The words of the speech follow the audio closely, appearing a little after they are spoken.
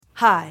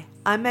Hi,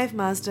 I'm Maeve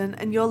Marsden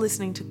and you're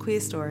listening to Queer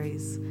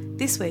Stories.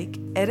 This week,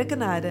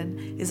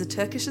 Gunaydin is a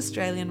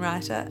Turkish-Australian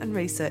writer and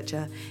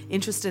researcher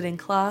interested in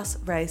class,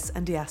 race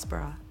and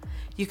diaspora.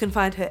 You can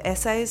find her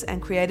essays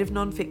and creative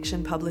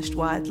non-fiction published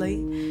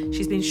widely.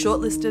 She's been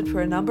shortlisted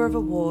for a number of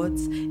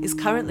awards, is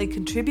currently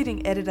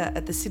contributing editor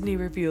at the Sydney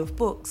Review of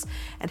Books,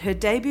 and her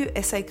debut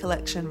essay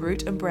collection,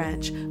 Root and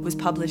Branch, was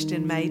published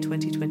in May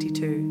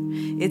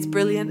 2022. It's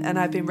brilliant and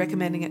I've been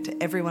recommending it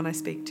to everyone I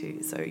speak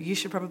to, so you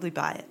should probably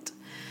buy it.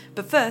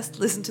 But first,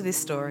 listen to this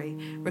story,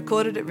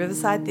 recorded at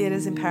Riverside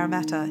Theatres in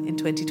Parramatta in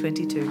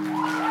 2022.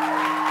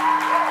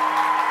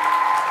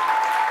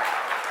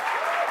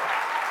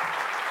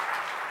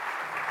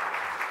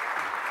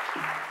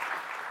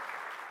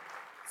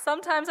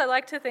 Sometimes I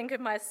like to think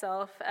of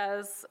myself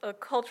as a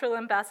cultural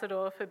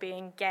ambassador for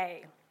being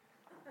gay.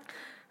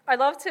 I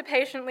love to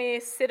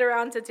patiently sit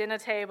around a dinner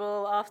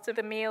table after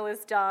the meal is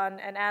done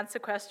and answer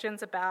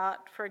questions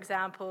about, for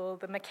example,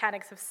 the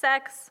mechanics of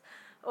sex,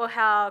 or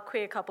how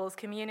queer couples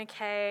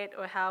communicate,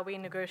 or how we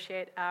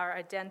negotiate our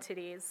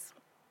identities.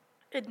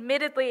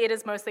 Admittedly, it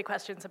is mostly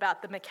questions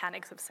about the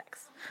mechanics of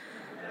sex.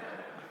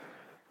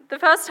 The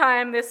first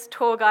time this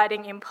tour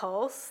guiding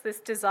impulse, this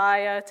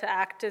desire to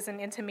act as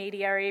an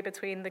intermediary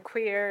between the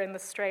queer and the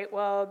straight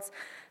worlds,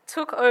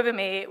 took over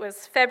me, it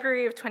was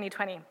February of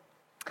 2020.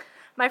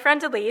 My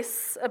friend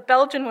Elise, a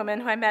Belgian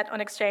woman who I met on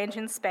exchange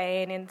in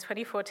Spain in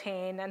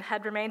 2014 and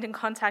had remained in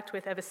contact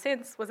with ever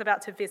since, was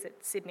about to visit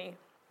Sydney.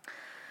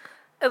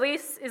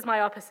 Elise is my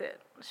opposite.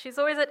 She's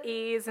always at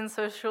ease in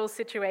social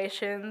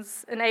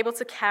situations and able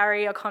to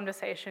carry a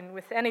conversation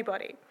with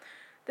anybody.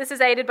 This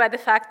is aided by the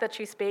fact that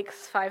she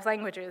speaks 5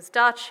 languages: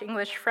 Dutch,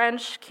 English,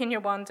 French,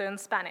 Kinyarwanda, and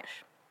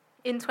Spanish.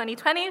 In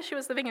 2020, she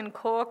was living in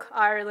Cork,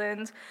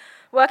 Ireland,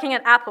 working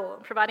at Apple,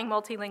 providing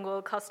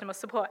multilingual customer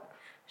support.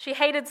 She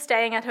hated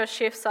staying at her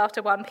shifts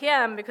after 1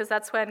 p.m. because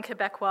that's when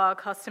Quebecois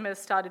customers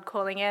started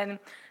calling in,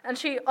 and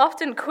she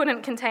often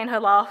couldn't contain her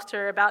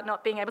laughter about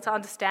not being able to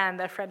understand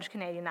their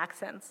French-Canadian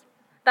accents.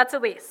 That's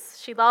Elise.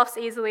 She laughs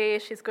easily,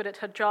 she's good at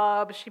her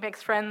job, she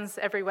makes friends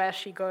everywhere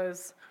she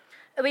goes.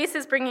 Elise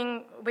is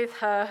bringing with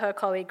her her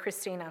colleague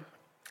Christina.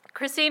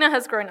 Christina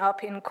has grown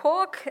up in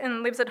Cork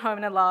and lives at home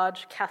in a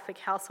large Catholic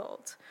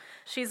household.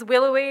 She's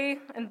willowy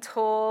and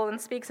tall and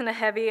speaks in a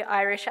heavy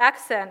Irish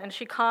accent, and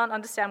she can't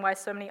understand why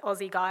so many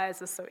Aussie guys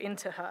are so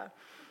into her.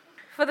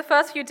 For the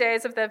first few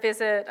days of their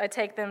visit, I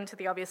take them to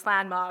the obvious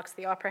landmarks: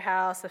 the Opera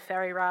House, a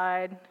ferry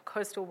ride,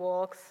 coastal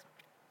walks.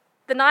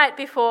 The night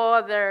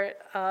before they're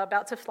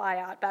about to fly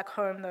out back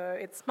home, though,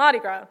 it's Mardi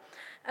Gras,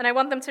 and I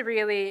want them to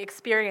really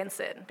experience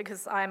it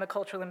because I'm a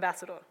cultural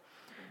ambassador.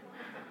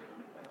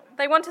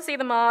 They want to see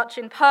the march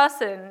in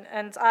person,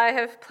 and I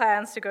have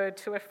plans to go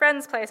to a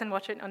friend's place and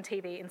watch it on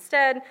TV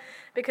instead,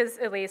 because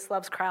Elise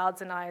loves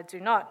crowds and I do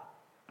not.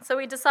 So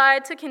we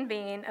decide to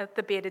convene at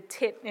the Bearded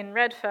Tit in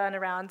Redfern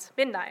around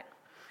midnight.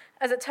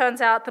 As it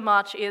turns out, the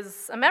march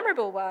is a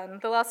memorable one,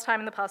 the last time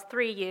in the past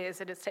 3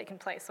 years it has taken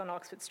place on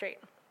Oxford Street.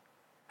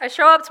 I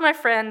show up to my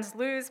friend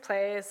Lou's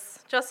place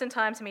just in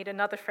time to meet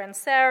another friend,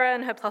 Sarah,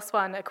 and her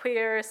 +1, a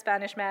queer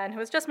Spanish man who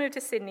has just moved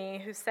to Sydney,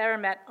 who Sarah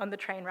met on the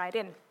train ride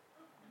in.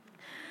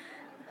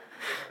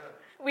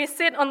 We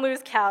sit on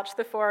Lou's couch,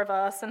 the 4 of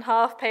us, and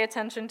half pay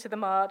attention to the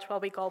march while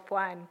we gulp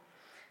wine.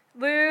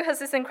 Lou has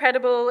this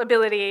incredible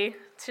ability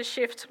to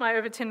shift my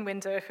Overton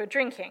window for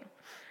drinking.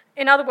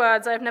 In other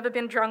words, I've never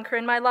been drunker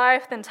in my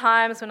life than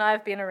times when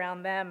I've been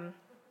around them.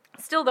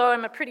 Still, though,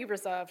 I'm a pretty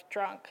reserved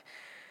drunk.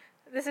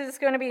 This is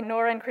going to be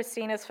Nora and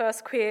Christina's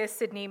first queer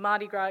Sydney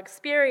Mardi Gras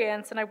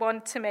experience, and I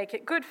want to make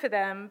it good for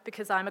them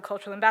because I'm a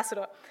cultural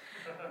ambassador.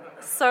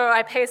 So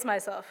I pace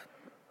myself.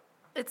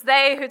 It's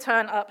they who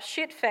turn up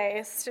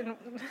shit-faced,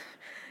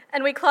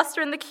 and we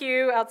cluster in the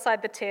queue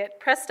outside the tit,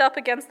 pressed up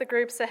against the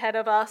groups ahead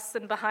of us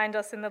and behind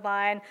us in the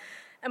line,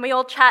 and we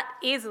all chat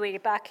easily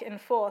back and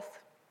forth.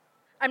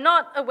 I'm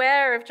not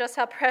aware of just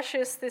how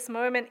precious this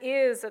moment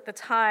is at the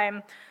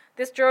time,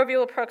 this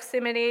jovial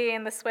proximity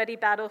and the sweaty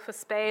battle for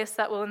space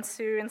that will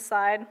ensue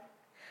inside.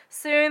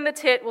 Soon the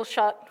tit will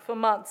shut for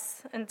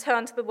months and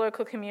turn to the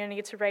local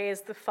community to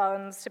raise the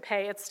funds to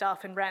pay its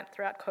staff and rent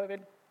throughout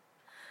COVID.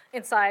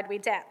 Inside, we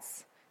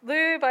dance.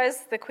 Lou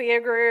buys the queer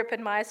group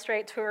and my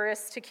straight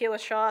tourists tequila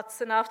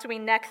shots, and after we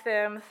neck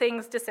them,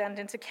 things descend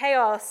into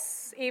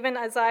chaos, even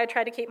as I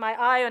try to keep my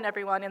eye on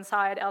everyone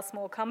inside our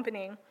small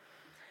company.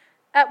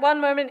 At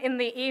one moment in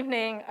the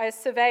evening, I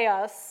survey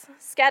us,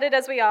 scattered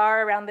as we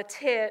are around the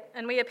tit,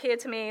 and we appear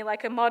to me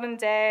like a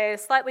modern-day,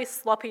 slightly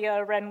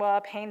sloppier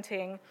Renoir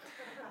painting,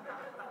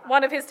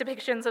 one of his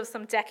depictions of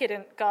some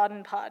decadent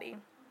garden party.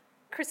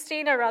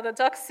 Christina rather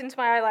ducks into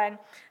my eyeline.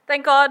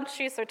 Thank God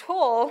she's so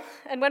tall,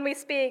 and when we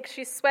speak,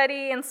 she's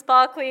sweaty and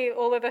sparkly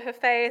all over her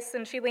face,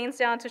 and she leans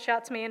down to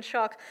shout to me in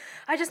shock,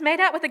 "I just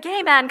made out with a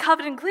gay man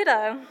covered in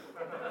glitter."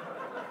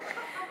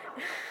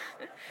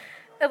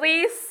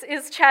 Elise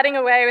is chatting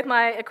away with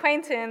my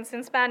acquaintance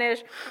in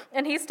Spanish,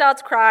 and he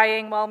starts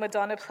crying while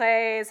Madonna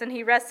plays, and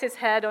he rests his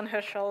head on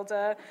her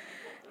shoulder.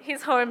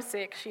 He's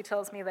homesick, she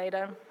tells me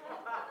later.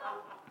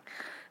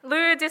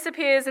 Lou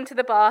disappears into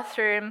the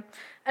bathroom,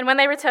 and when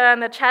they return,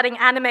 they're chatting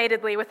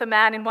animatedly with a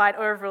man in white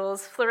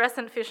overalls,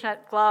 fluorescent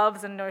fishnet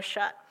gloves, and no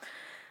shirt.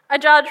 I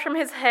judge from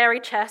his hairy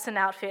chest and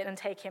outfit and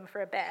take him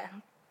for a bear.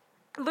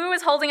 Lou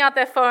is holding out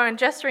their phone,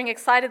 gesturing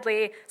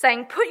excitedly,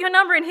 saying, "Put your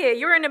number in here,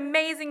 you're an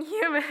amazing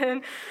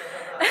human."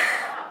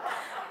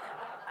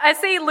 I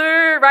see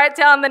Lou write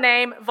down the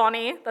name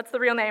Vonnie, that's the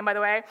real name, by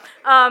the way,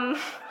 and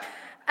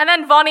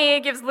then Vonnie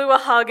gives Lou a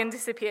hug and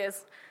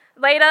disappears.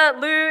 Later,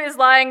 Lou is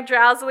lying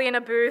drowsily in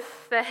a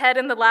booth, their head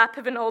in the lap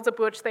of an older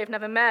butch they've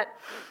never met.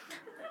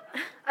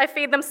 I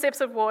feed them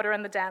sips of water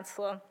on the dance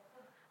floor.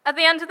 At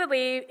the end of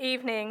the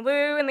evening,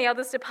 Lou and the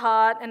others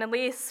depart, and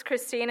Elise,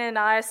 Christina, and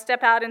I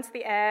step out into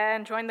the air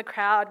and join the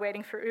crowd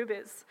waiting for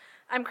Ubers.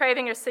 I'm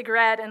craving a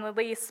cigarette, and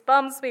Elise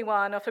bums me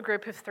one off a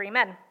group of 3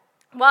 men.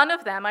 One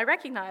of them I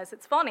recognize,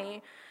 it's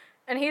Vonnie,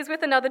 and he's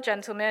with another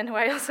gentleman who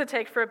I also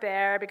take for a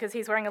bear because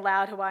he's wearing a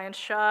loud Hawaiian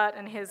shirt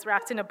and he's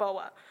wrapped in a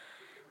boa.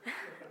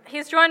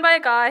 He's joined by a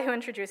guy who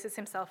introduces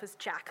himself as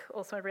Jack,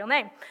 also a real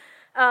name.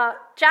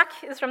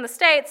 Jack is from the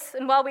States,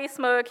 and while we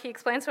smoke, he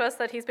explains to us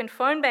that he's been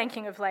phone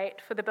banking of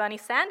late for the Bernie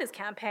Sanders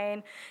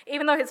campaign,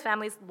 even though his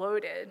family's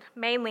loaded,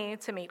 mainly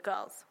to meet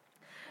girls.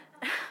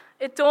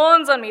 It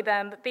dawns on me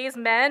then that these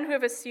men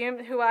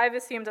who I've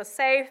assumed are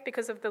safe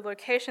because of the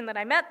location that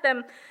I met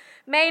them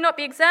may not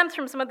be exempt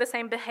from some of the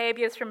same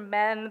behaviors from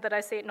men that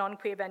I see at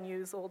non-queer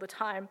venues all the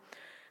time.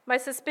 My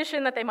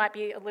suspicion that they might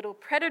be a little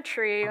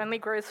predatory only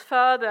grows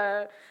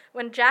further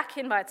when Jack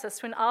invites us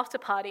to an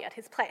after-party at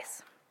his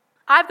place.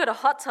 I've got a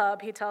hot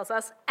tub, he tells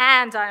us,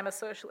 and I'm a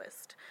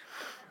socialist.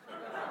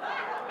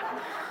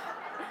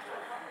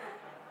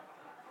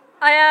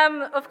 I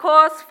am, of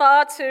course,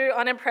 far too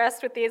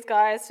unimpressed with these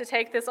guys to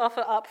take this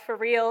offer up for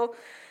real,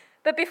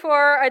 but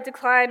before I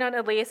decline on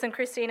Elise and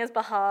Christina's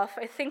behalf,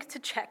 I think to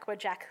check where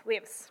Jack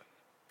lives.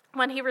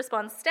 When he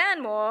responds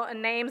Stanmore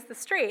and names the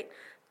street,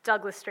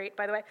 Douglas Street,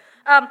 by the way,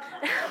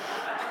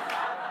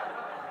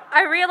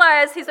 I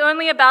realize he's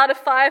only about a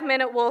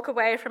 5-minute walk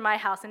away from my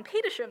house in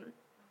Petersham.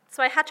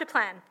 So I hatch a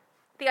plan.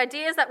 The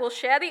idea is that we'll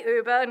share the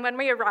Uber, and when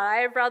we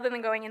arrive, rather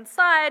than going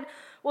inside,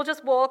 we'll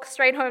just walk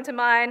straight home to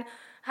mine,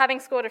 having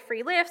scored a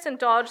free lift and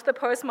dodged the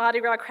post-Mardi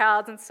Gras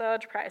crowds and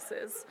surge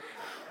prices.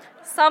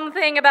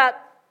 Something about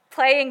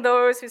playing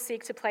those who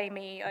seek to play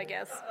me, I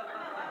guess.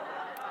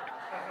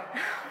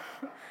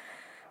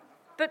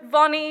 But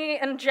Vonnie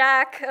and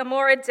Jack are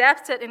more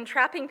adept at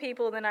entrapping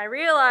people than I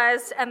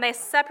realized, and they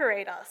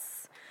separate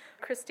us.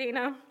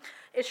 Christina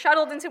is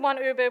shuttled into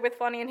one Uber with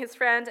Vonnie and his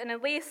friend, and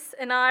Elise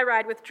and I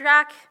ride with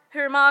Jack, who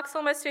remarks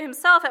almost to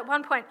himself at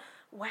one point,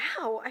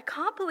 "Wow, I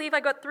can't believe I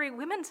got 3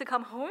 women to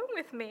come home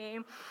with me."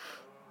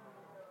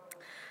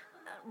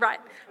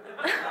 Right.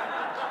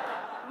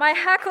 My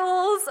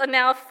hackles are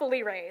now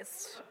fully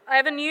raised. I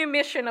have a new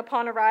mission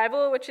upon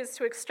arrival, which is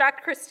to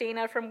extract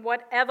Christina from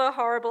whatever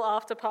horrible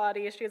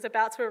after-party she is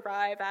about to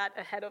arrive at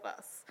ahead of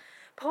us.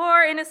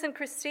 Poor innocent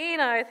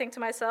Christina, I think to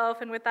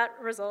myself, and with that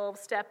resolve,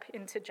 step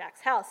into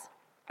Jack's house.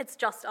 It's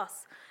just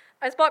us.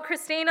 I spot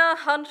Christina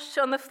hunched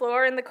on the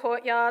floor in the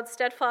courtyard,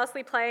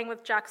 steadfastly playing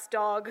with Jack's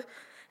dog,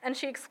 and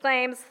she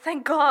exclaims,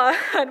 "Thank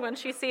God," when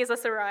she sees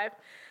us arrive.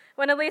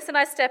 When Elise and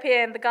I step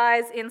in, the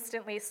guys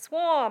instantly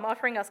swarm,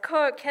 offering us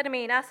coke,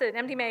 ketamine, acid,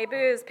 MDMA,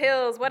 booze,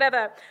 pills,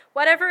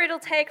 whatever it'll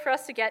take for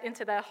us to get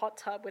into their hot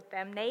tub with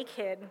them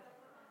naked.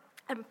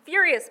 I'm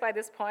furious by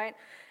this point,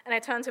 and I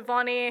turn to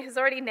Vonnie, who's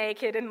already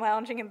naked and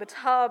lounging in the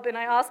tub, and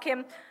I ask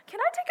him, "Can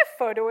I take a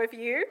photo of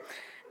you?"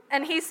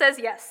 And he says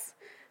yes.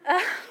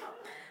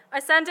 I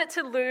send it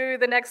to Lou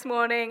the next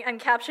morning and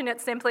caption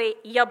it simply,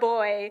 "Ya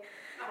boy."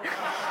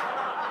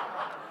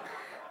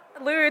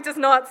 Lou does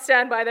not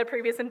stand by their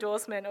previous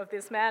endorsement of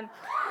this man.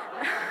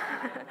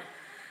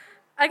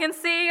 I can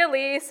see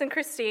Elise and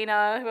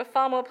Christina, who are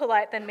far more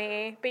polite than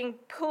me, being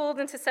pulled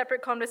into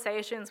separate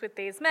conversations with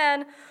these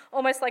men,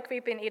 almost like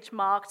we've been each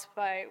marked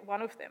by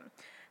one of them.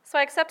 So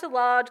I accept a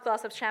large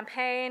glass of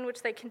champagne,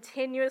 which they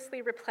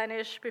continuously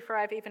replenish before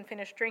I've even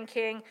finished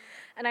drinking,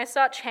 and I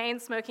start chain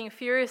smoking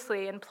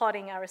furiously and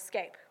plotting our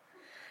escape.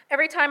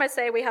 Every time I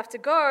say we have to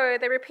go,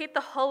 they repeat the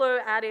hollow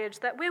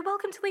adage that we're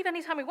welcome to leave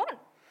anytime we want.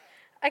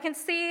 I can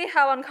see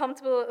how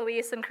uncomfortable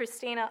Elise and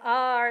Christina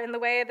are in the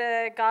way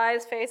the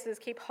guys' faces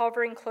keep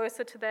hovering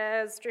closer to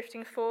theirs,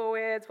 drifting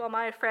forwards, while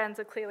my friends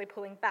are clearly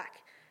pulling back.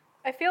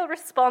 I feel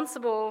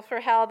responsible for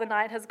how the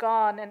night has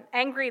gone and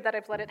angry that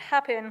I've let it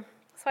happen,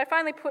 so I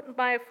finally put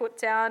my foot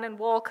down and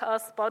walk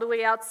us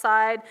bodily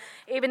outside,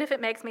 even if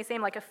it makes me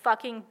seem like a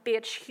fucking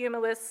bitch,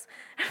 humorless,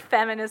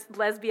 feminist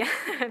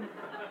lesbian.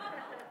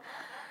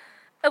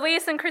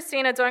 Elise and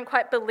Christina don't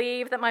quite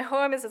believe that my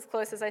home is as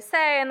close as I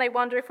say, and they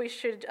wonder if we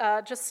should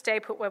just stay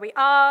put where we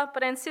are,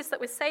 but I insist that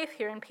we're safe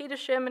here in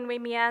Petersham, and we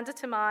meander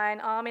to mine,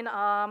 arm in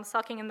arm,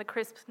 sucking in the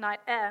crisp night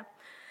air.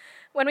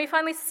 When we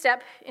finally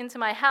step into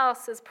my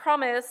house, as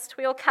promised,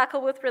 we all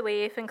cackle with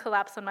relief and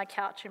collapse on my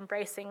couch,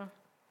 embracing.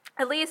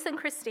 Elise and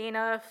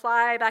Christina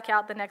fly back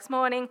out the next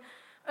morning,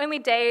 only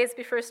days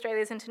before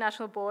Australia's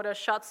international border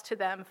shuts to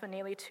them for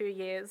nearly 2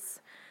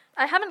 years.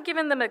 I haven't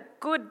given them a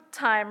good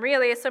time,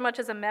 really, so much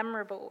as a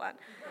memorable one.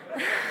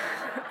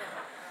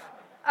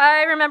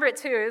 I remember it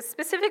too,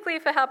 specifically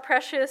for how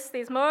precious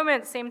these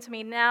moments seem to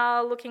me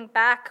now, looking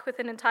back with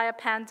an entire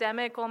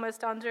pandemic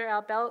almost under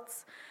our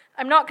belts.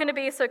 I'm not going to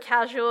be so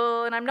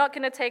casual, and I'm not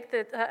going to take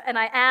and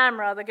I am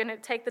rather going to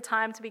take the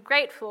time to be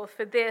grateful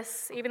for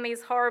this, even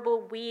these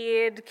horrible,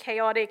 weird,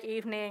 chaotic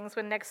evenings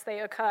when next they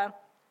occur.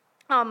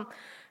 And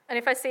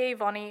if I see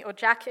Vonnie or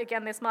Jack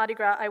again this Mardi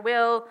Gras, I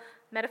will,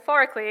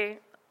 metaphorically,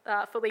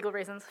 for legal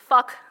reasons,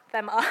 fuck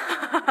them up.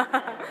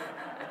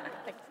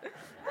 Thanks.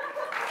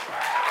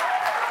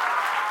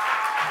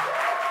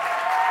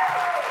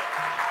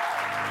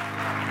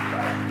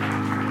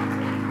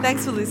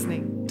 Thanks for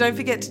listening. Don't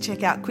forget to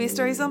check out Queer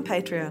Stories on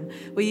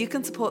Patreon, where you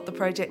can support the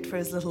project for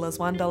as little as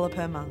 $1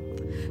 per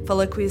month.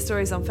 Follow Queer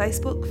Stories on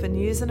Facebook for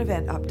news and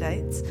event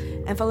updates,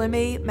 and follow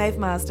me, Maeve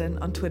Marsden,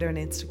 on Twitter and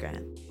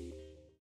Instagram.